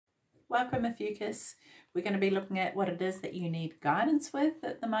welcome Ophiuchus. We're going to be looking at what it is that you need guidance with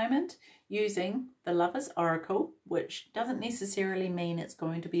at the moment using the Lover's Oracle, which doesn't necessarily mean it's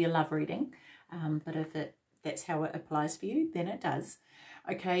going to be a love reading, but if that's how it applies for you, then it does.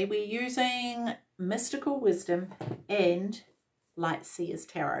 Okay, we're using Mystical Wisdom and Light Seers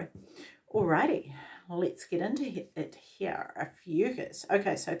Tarot. Alrighty, let's get into it here. Ophiuchus.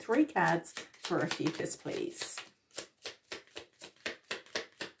 Okay, so 3 cards for Ophiuchus, please.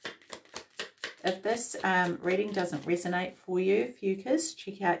 If this reading doesn't resonate for you, Ophiuchus,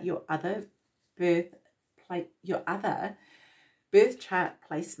 check out your other birth chart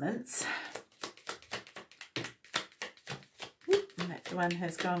placements. That one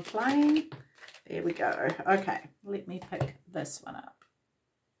has gone flying. There we go. Okay, let me pick this one up.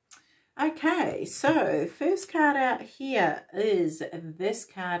 Okay, so first card out here is this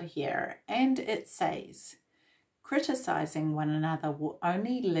card here, and it says, criticizing one another will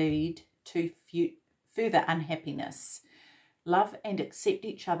only lead to further unhappiness. Love and accept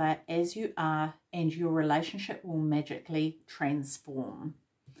each other as you are, and your relationship will magically transform.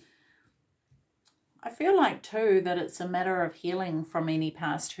 I feel like too that it's a matter of healing from any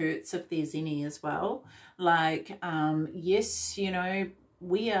past hurts, if there's any as well. Like, yes, you know,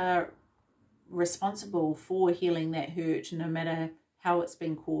 we are responsible for healing that hurt, no matter how it's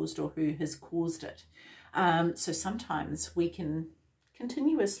been caused or who has caused it. So sometimes we can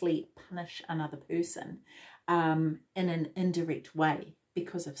continuously punish another person in an indirect way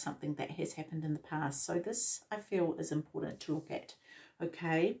because of something that has happened in the past. So this, I feel, is important to look at.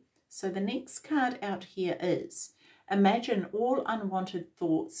 Okay, so the next card out here is, imagine all unwanted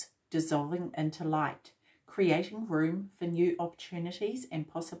thoughts dissolving into light, creating room for new opportunities and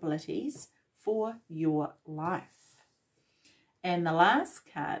possibilities for your life. And the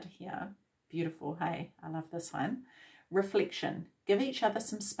last card here, beautiful, hey, I love this one. Reflection. Give each other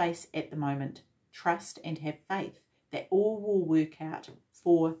some space at the moment. Trust and have faith that all will work out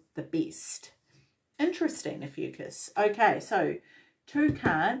for the best. Interesting, Ophiuchus. Okay, so 2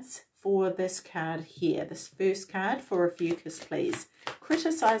 cards for this card here. This first card for Ophiuchus, please.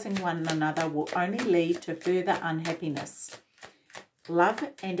 Criticizing one another will only lead to further unhappiness. Love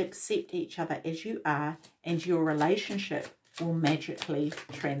and accept each other as you are, and your relationship will magically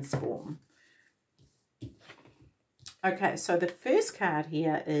transform. Okay, so the first card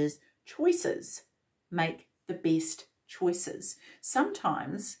here is choices. Make the best choices.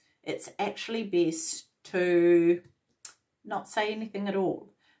 Sometimes it's actually best to not say anything at all.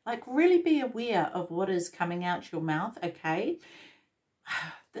 Like, really be aware of what is coming out your mouth, okay?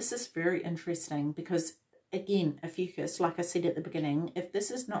 This is very interesting because, again, Ophiuchus, like I said at the beginning, if this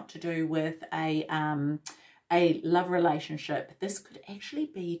is not to do with a love relationship, this could actually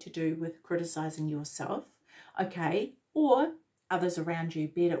be to do with criticizing yourself, okay, or others around you,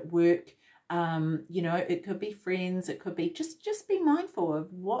 be it at work. You know, it could be friends, it could be just be mindful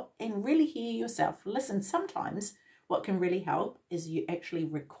of what, and really hear yourself. Listen, sometimes what can really help is you actually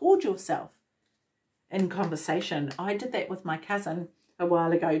record yourself in conversation. I did that with my cousin a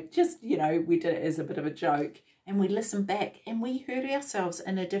while ago, just, you know, we did it as a bit of a joke, and we listened back and we heard ourselves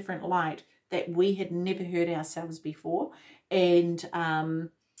in a different light that we had never heard ourselves before. And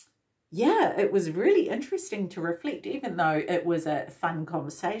yeah, it was really interesting to reflect, even though it was a fun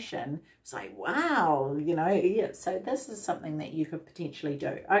conversation. It's like, wow, you know, yeah, so this is something that you could potentially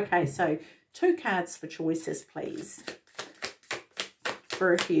do. Okay, so 2 cards for choices, please.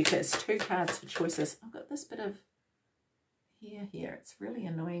 For Ophiuchus, 2 cards for choices. I've got this bit of hair here. It's really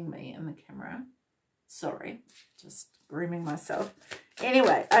annoying me in the camera. Sorry, just grooming myself.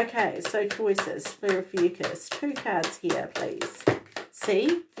 Anyway, okay, so choices for Ophiuchus. 2 cards here, please.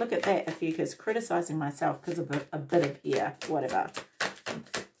 See, look at that, Ophiuchus, criticizing myself because of a bit of hair, whatever.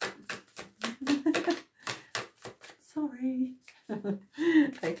 Sorry.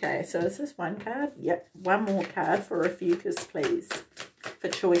 Okay, so is this 1 card? Yep, 1 more card for Ophiuchus, please, for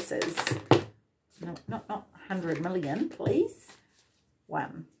choices. No, not 100 million, please.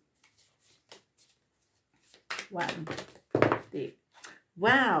 1. There.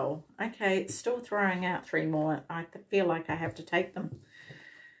 Wow. Okay, still throwing out 3 more. I feel like I have to take them.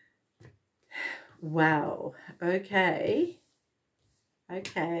 Wow. Okay.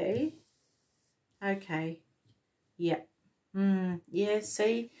 Yeah. Yeah,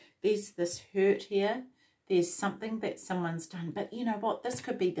 see, there's this hurt here. There's something that someone's done. But you know what? This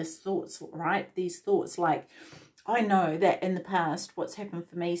could be this thoughts, right? These thoughts, like, I know that in the past, what's happened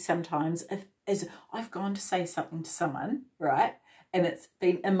for me sometimes is I've gone to say something to someone, right? And it's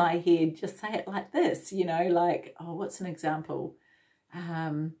been in my head, just say it like this, you know, like, oh, what's an example?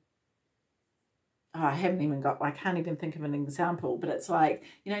 oh, I haven't even got, I can't even think of an example, but it's like,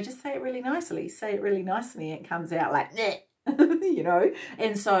 you know, just say it really nicely. Say it really nicely. It comes out like, you know.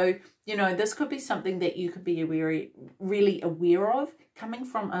 And so, you know, this could be something that you could be really aware of, coming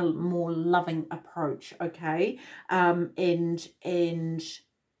from a more loving approach, okay? And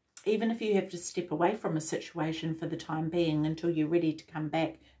even if you have to step away from a situation for the time being until you're ready to come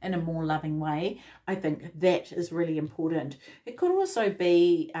back in a more loving way, I think that is really important. It could also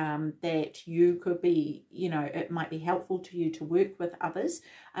be that you could be, you know, it might be helpful to you to work with others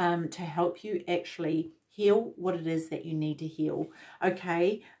to help you actually heal what it is that you need to heal,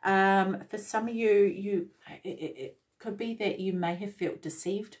 okay? For some of you, it could be that you may have felt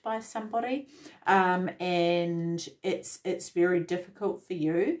deceived by somebody, and it's very difficult for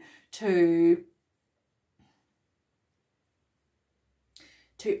you to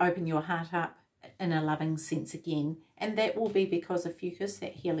open your heart up in a loving sense again. And that will be because of Ophiuchus,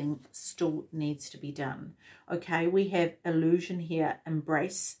 that healing still needs to be done. Okay, we have illusion here,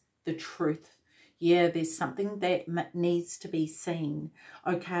 embrace the truth. Yeah, there's something that needs to be seen,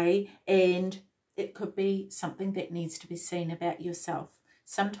 okay? And it could be something that needs to be seen about yourself.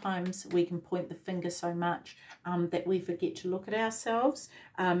 Sometimes we can point the finger so much that we forget to look at ourselves,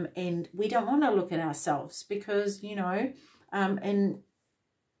 and we don't want to look at ourselves because, you know, and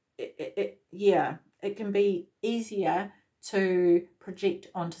yeah, it can be easier to project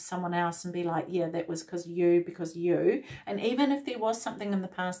onto someone else and be like, yeah, that was because you. And even if there was something in the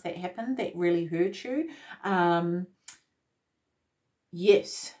past that happened that really hurt you,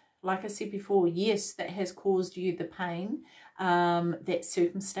 yes, like I said before, yes, that has caused you the pain, that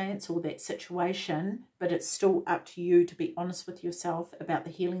circumstance or that situation, but it's still up to you to be honest with yourself about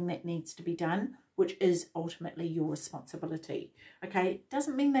the healing that needs to be done, which is ultimately your responsibility. Okay,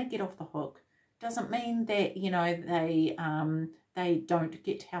 doesn't mean they get off the hook. Doesn't mean that, you know, they don't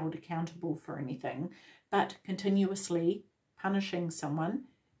get held accountable for anything, but continuously punishing someone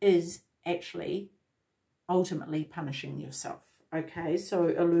is actually ultimately punishing yourself. Okay, so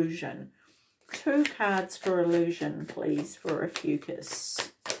illusion. 2 cards for illusion, please, for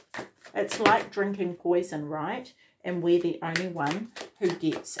Ophiuchus. It's like drinking poison, right? And we're the only one who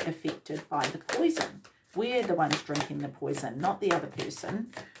gets affected by the poison. We're the ones drinking the poison, not the other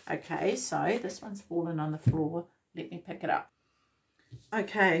person. Okay, so this one's fallen on the floor. Let me pick it up.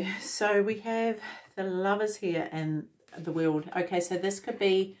 Okay, so we have the Lovers here and the World. Okay, so this could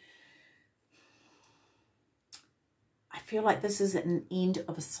be, I feel like this is an end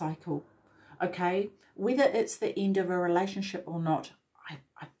of a cycle. Okay, whether it's the end of a relationship or not,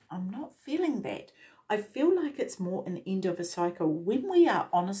 I'm not feeling that. I feel like it's more an end of a cycle. When we are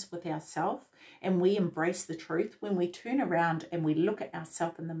honest with ourselves and we embrace the truth, when we turn around and we look at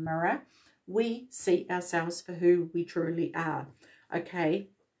ourselves in the mirror, we see ourselves for who we truly are, okay,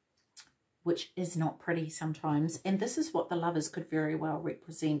 which is not pretty sometimes. And this is what the Lovers could very well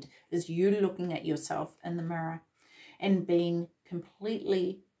represent, is you looking at yourself in the mirror and being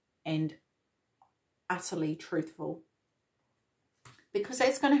completely and utterly truthful, because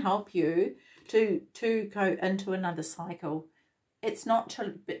that's going to help you to go into another cycle. It's not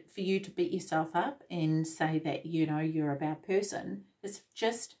for you to beat yourself up and say that, you know, you're a bad person. It's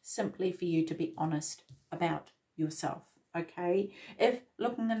just simply for you to be honest about yourself, okay? If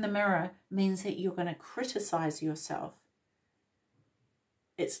looking in the mirror means that you're going to criticize yourself,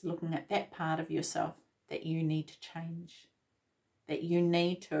 it's looking at that part of yourself that you need to change, that you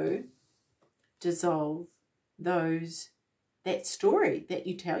need to dissolve that story that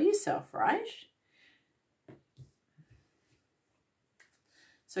you tell yourself, right?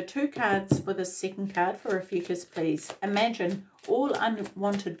 So 2 cards for the second card for Ophiuchus, please. Imagine all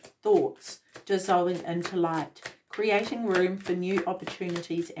unwanted thoughts dissolving into light, creating room for new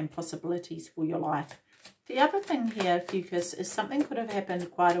opportunities and possibilities for your life. The other thing here, Ophiuchus, is something could have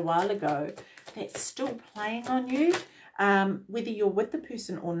happened quite a while ago that's still playing on you, whether you're with the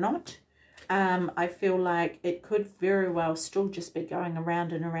person or not. I feel like it could very well still just be going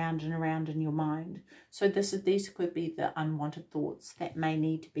around and around and around in your mind. So these could be the unwanted thoughts that may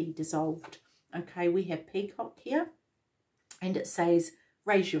need to be dissolved. Okay, we have Peacock here, and it says,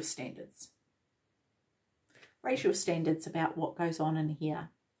 raise your standards. Raise your standards about what goes on in here,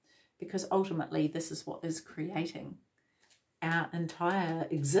 because ultimately this is what is creating our entire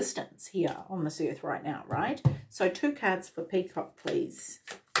existence here on this earth right now, right? So 2 cards for Peacock, please.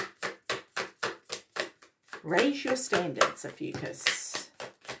 Raise your standards, Ophiuchus.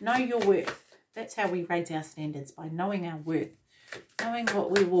 Know your worth. That's how we raise our standards, by knowing our worth. Knowing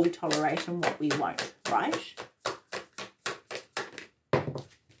what we will tolerate and what we won't, right?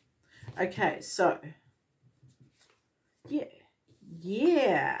 Okay, so,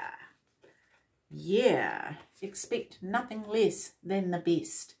 yeah. yeah, expect nothing less than the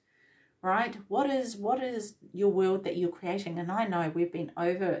best, right? What is your world that you're creating? And I know we've been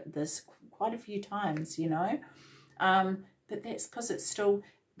over this quite a few times, you know, but that's because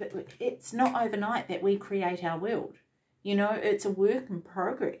it's not overnight that we create our world. You know, it's a work in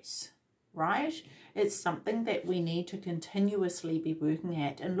progress, right? It's something that we need to continuously be working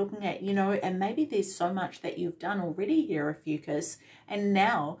at and looking at, you know, and maybe there's so much that you've done already here, Ophiuchus, and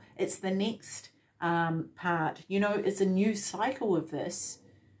now it's the next part, you know, it's a new cycle of this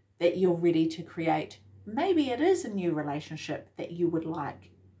that you're ready to create. Maybe it is a new relationship that you would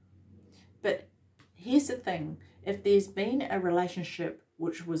like. But here's the thing, if there's been a relationship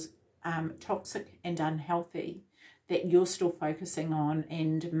which was toxic and unhealthy, that you're still focusing on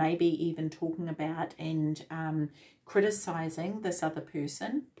and maybe even talking about and criticizing this other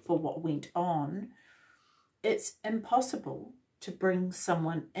person for what went on, it's impossible to bring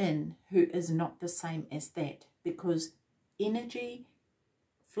someone in who is not the same as that, because energy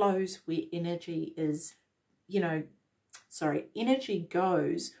flows where energy is, you know, sorry, energy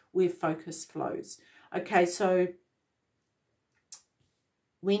goes where focus flows. Okay, so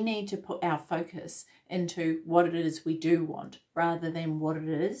we need to put our focus into what it is we do want rather than what it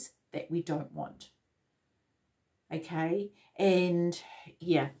is that we don't want. Okay, and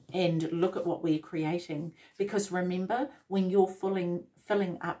yeah, and look at what we're creating, because remember, when you're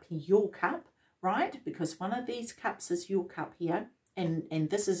filling up your cup, right, because one of these cups is your cup here, and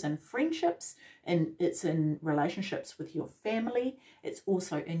this is in friendships, and it's in relationships with your family, it's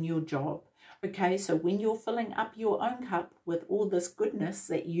also in your job. Okay, so when you're filling up your own cup with all this goodness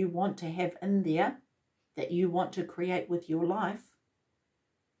that you want to have in there, that you want to create with your life,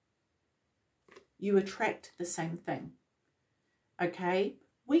 you attract the same thing. Okay,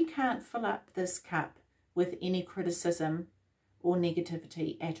 we can't fill up this cup with any criticism or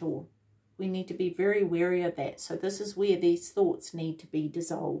negativity at all. We need to be very wary of that. So this is where these thoughts need to be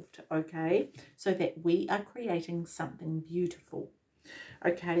dissolved, okay, so that we are creating something beautiful.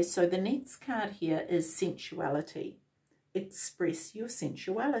 Okay, so the next card here is sensuality. Express your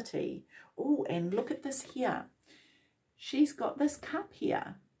sensuality. Oh, and look at this here. She's got this cup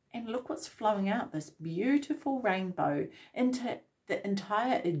here. And look what's flowing out, this beautiful rainbow into the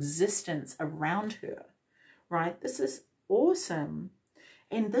entire existence around her, right? This is awesome.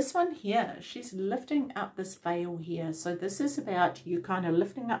 And this one here, she's lifting up this veil here. So this is about you kind of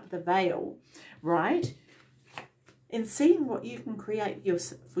lifting up the veil, right? And seeing what you can create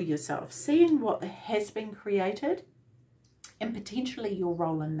for yourself, seeing what has been created and potentially your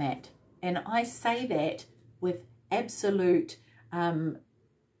role in that. And I say that with absolute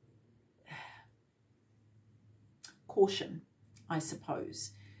caution, I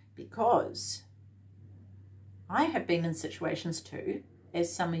suppose, because I have been in situations too,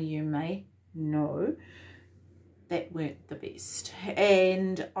 as some of you may know, that weren't the best.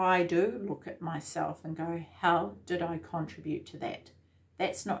 And I do look at myself and go, how did I contribute to that?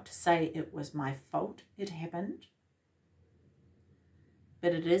 That's not to say it was my fault it happened,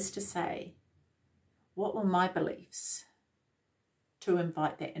 but it is to say, what were my beliefs to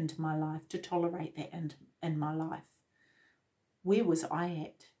invite that into my life, to tolerate that in my life? Where was I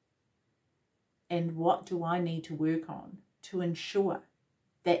at? And what do I need to work on to ensure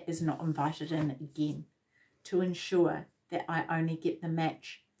that is not invited in again? To ensure that I only get the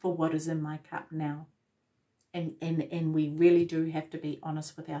match for what is in my cup now. And we really do have to be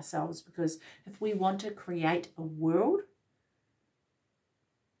honest with ourselves, because if we want to create a world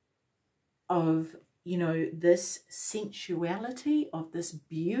of, you know, this sensuality, of this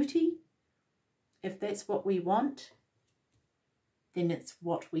beauty, if that's what we want, then it's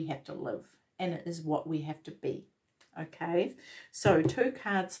what we have to live, and it is what we have to be. Okay, so 2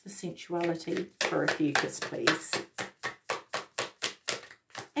 cards for sensuality for Ophiuchus, please.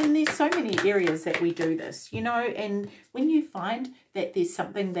 And there's so many areas that we do this, you know, and when you find that there's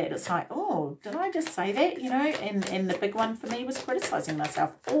something that it's like, oh, did I just say that, you know, and the big one for me was criticizing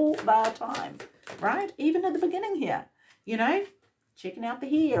myself all the time, right? Even at the beginning here, you know, checking out the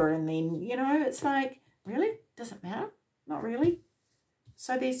hair, and then, you know, it's like, really? Does it matter? Not really.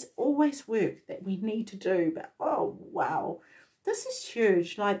 So there's always work that we need to do, but oh, wow, this is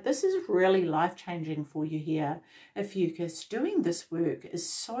huge. Like, this is really life-changing for you here, Ophiuchus. Doing this work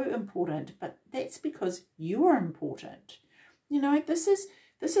is so important, but that's because you're important. You know, this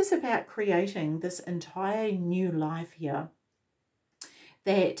is about creating this entire new life here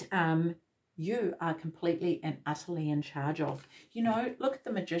that you are completely and utterly in charge of. You know, look at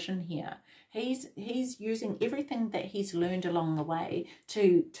the magician here. He's using everything that he's learned along the way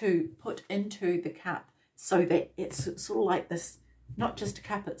to put into the cup, so that it's sort of like this not just a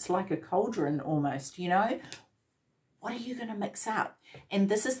cup, it's like a cauldron almost, you know. What are you going to mix up? And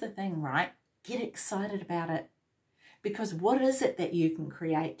this is the thing, right? Get excited about it. Because what is it that you can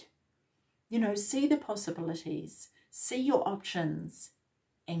create? You know, see the possibilities, see your options,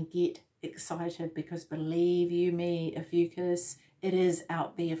 and get excited, because believe you me, Ophiuchus, it is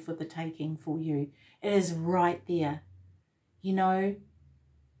out there for the taking for you. It is right there. You know,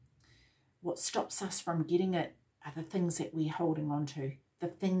 what stops us from getting it are the things that we're holding on to, the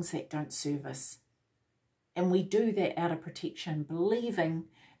things that don't serve us. And we do that out of protection, believing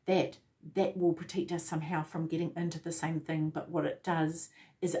that that will protect us somehow from getting into the same thing. But what it does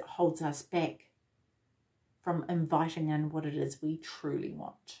is it holds us back from inviting in what it is we truly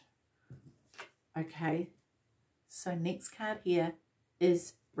want. Okay, so next card here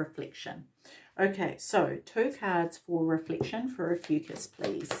is reflection. Okay, so 2 cards for reflection for Ophiuchus,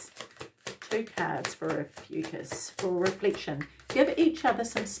 please. 2 cards for Ophiuchus for reflection. Give each other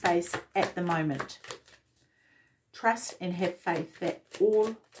some space at the moment. Trust and have faith that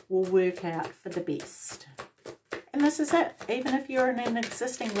all will work out for the best. And this is it. Even if you're in an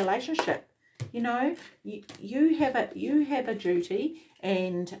existing relationship, you know, you have a duty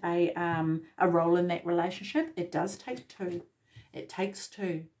and a role in that relationship. It does take 2. It takes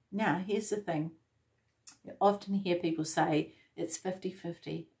 2. Now, here's the thing. You often hear people say it's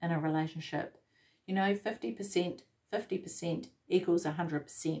 50-50 in a relationship. You know, 50% equals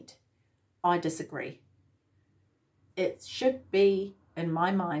 100%. I disagree. It should be, in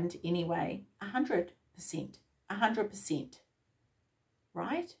my mind anyway, 100%. 100%.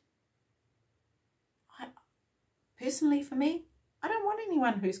 Right? Personally, for me, I don't want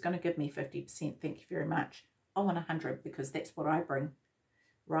anyone who's going to give me 50%. Thank you very much. I want 100 because that's what I bring.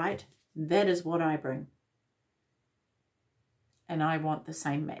 Right? That is what I bring. And I want the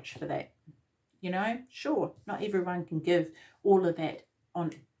same match for that. You know, sure, not everyone can give all of that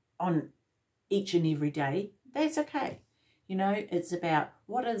on each and every day. That's okay. You know, it's about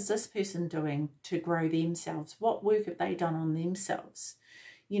what is this person doing to grow themselves? What work have they done on themselves?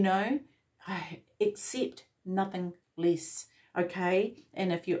 You know, accept nothing less. Okay,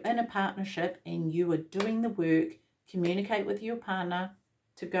 and if you're in a partnership and you are doing the work, communicate with your partner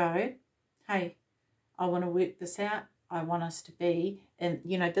to go, hey, I want to work this out. I want us to be, and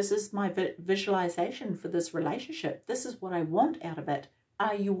you know, this is my visualization for this relationship. This is what I want out of it.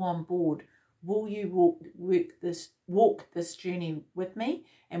 Are you on board? Will you walk this journey with me?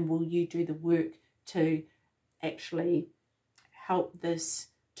 And will you do the work to actually help this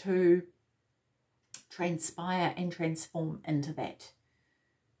to transpire and transform into that?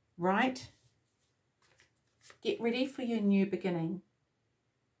 Right? Get ready for your new beginning.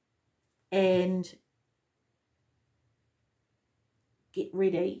 And get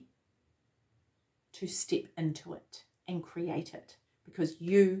ready to step into it and create it, because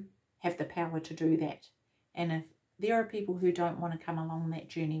you have the power to do that. And if there are people who don't want to come along that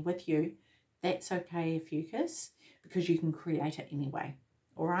journey with you, that's okay, Ophiuchus, because you can create it anyway.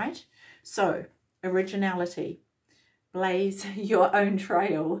 All right? So, originality. Blaze your own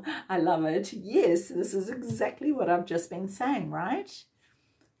trail. I love it. Yes, this is exactly what I've just been saying, right?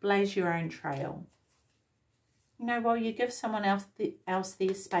 Blaze your own trail. You know, while you give someone else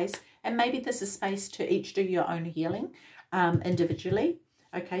their space, and maybe this is space to each do your own healing individually.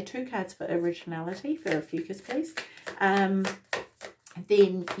 Okay, 2 cards for originality for Ophiuchus, please.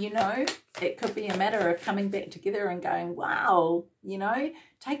 Then, you know, it could be a matter of coming back together and going, wow, you know,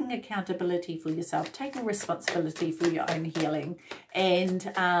 taking accountability for yourself, taking responsibility for your own healing. And,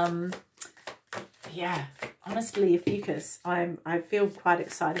 yeah, honestly, Ophiuchus, I feel quite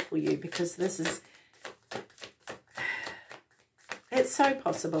excited for you, because this is, it's so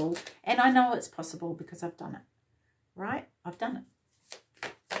possible. And I know it's possible because I've done it, right? I've done it.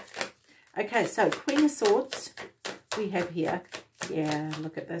 Okay, so Queen of Swords we have here. Yeah,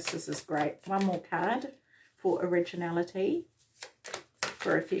 look at this. This is great. One more card for originality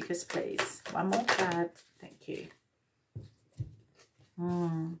for Ophiuchus, please. One more card. Thank you.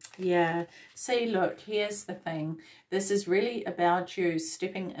 Yeah. See, look, here's the thing. This is really about you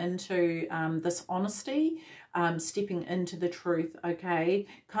stepping into this honesty, stepping into the truth, okay?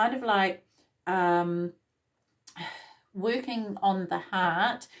 Kind of like working on the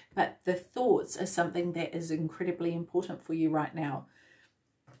heart, but the thoughts are something that is incredibly important for you right now.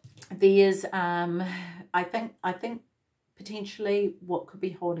 There's, I think potentially what could be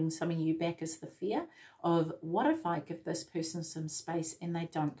holding some of you back is the fear of, what if I give this person some space and they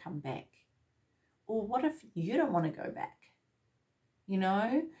don't come back? Or what if you don't want to go back? You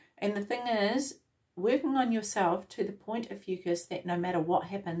know? And the thing is, working on yourself to the point, Ophiuchus, that no matter what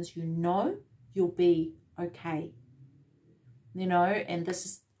happens, you know you'll be okay. you know, and this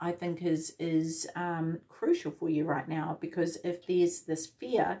is, I think, is crucial for you right now, because if there's this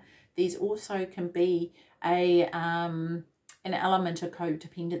fear, there's also can be an element of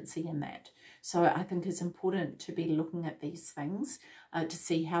codependency in that. So I think it's important to be looking at these things to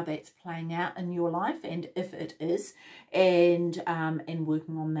see how that's playing out in your life, and if it is, and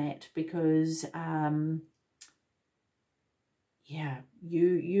working on that, because yeah,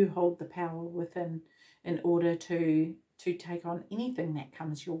 you hold the power within in order to take on anything that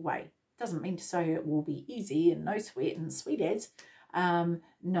comes your way. Doesn't mean to say it will be easy and no sweat and sweet as. No,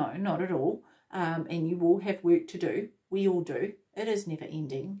 not at all. And you will have work to do. We all do. It is never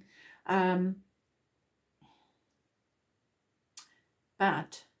ending.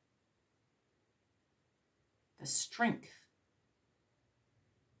 But the strength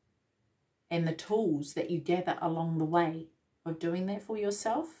and the tools that you gather along the way of doing that for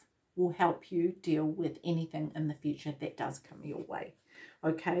yourself will help you deal with anything in the future that does come your way.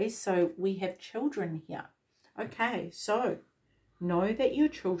 Okay, so we have children here. Okay, so know that your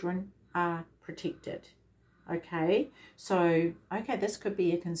children are protected. Okay, so, okay, this could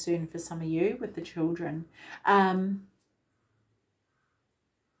be a concern for some of you with the children.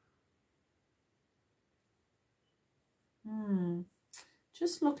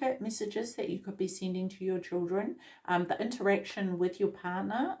 Just look at messages that you could be sending to your children, the interaction with your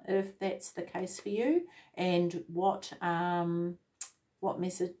partner, if that's the case for you, and what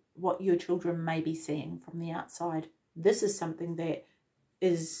your children may be seeing from the outside. This is something that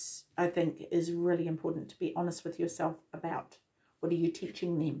is, I think, is really important to be honest with yourself about. What are you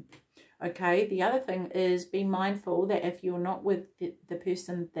teaching them? Okay, the other thing is be mindful that if you're not with the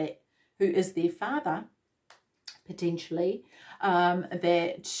person who is their father, potentially,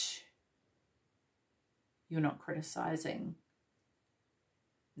 that you're not criticizing,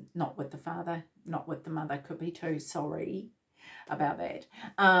 not with the father, not with the mother, could be too, sorry about that,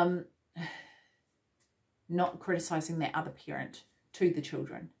 not criticizing that other parent to the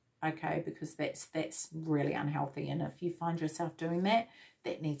children, okay, because that's really unhealthy, and if you find yourself doing that,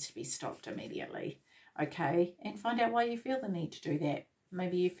 that needs to be stopped immediately, okay, and find out why you feel the need to do that.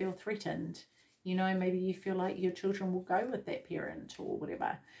 Maybe you feel threatened. You know, maybe you feel like your children will go with that parent or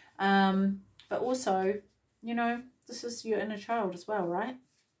whatever. But also, you know, this is your inner child as well, right?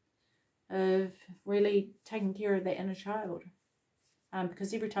 Of really taking care of that inner child.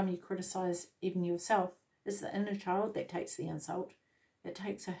 Because every time you criticize even yourself, it's the inner child that takes the insult. It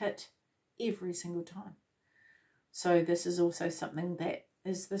takes a hit every single time. So this is also something that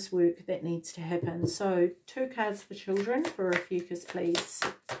is this work that needs to happen. So 2 cards for children for Ophiuchus, please.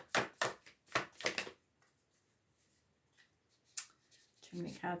 Too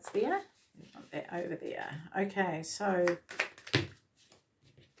many cards there. We want that over there. Okay, so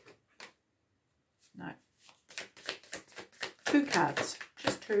no, 2 cards,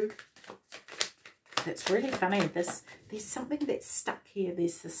 just 2. That's really funny. There's something that's stuck here.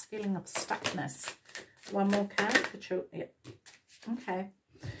 There's this feeling of stuckness. 1 more card for children. Yep. Okay.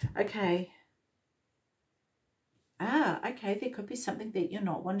 Okay. Okay. There could be something that you're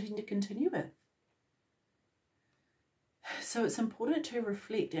not wanting to continue with. So it's important to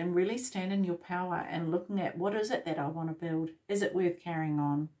reflect and really stand in your power and looking at what is it that I want to build? Is it worth carrying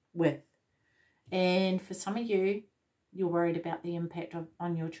on with? And for some of you, you're worried about the impact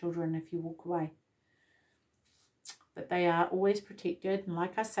on your children if you walk away. But they are always protected. And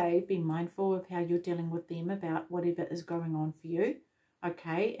like I say, be mindful of how you're dealing with them about whatever is going on for you.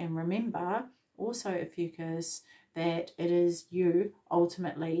 Okay, and remember also, Ophiuchus, that it is you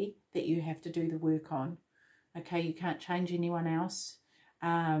ultimately that you have to do the work on. Okay, you can't change anyone else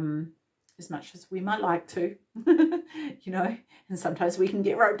as much as we might like to, you know, and sometimes we can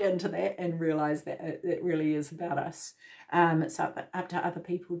get roped into that and realise that it really is about us. It's up to other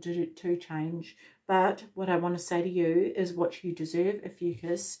people to change. But what I want to say to you is what you deserve,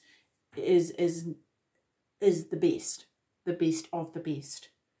 Ophiuchus, is the best of the best.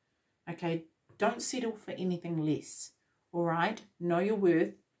 Okay, don't settle for anything less, all right? Know your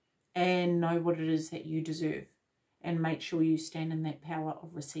worth and know what it is that you deserve, and make sure you stand in that power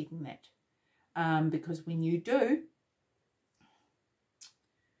of receiving that. Because when you do,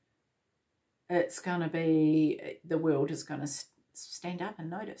 it's going to be, the world is going to stand up and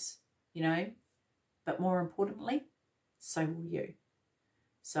notice, you know. But more importantly, so will you.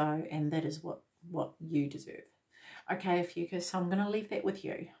 So, and that is what you deserve. Okay, Ophiuchus, so I'm going to leave that with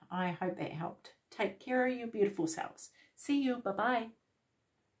you. I hope that helped. Take care of your beautiful selves. See you. Bye-bye.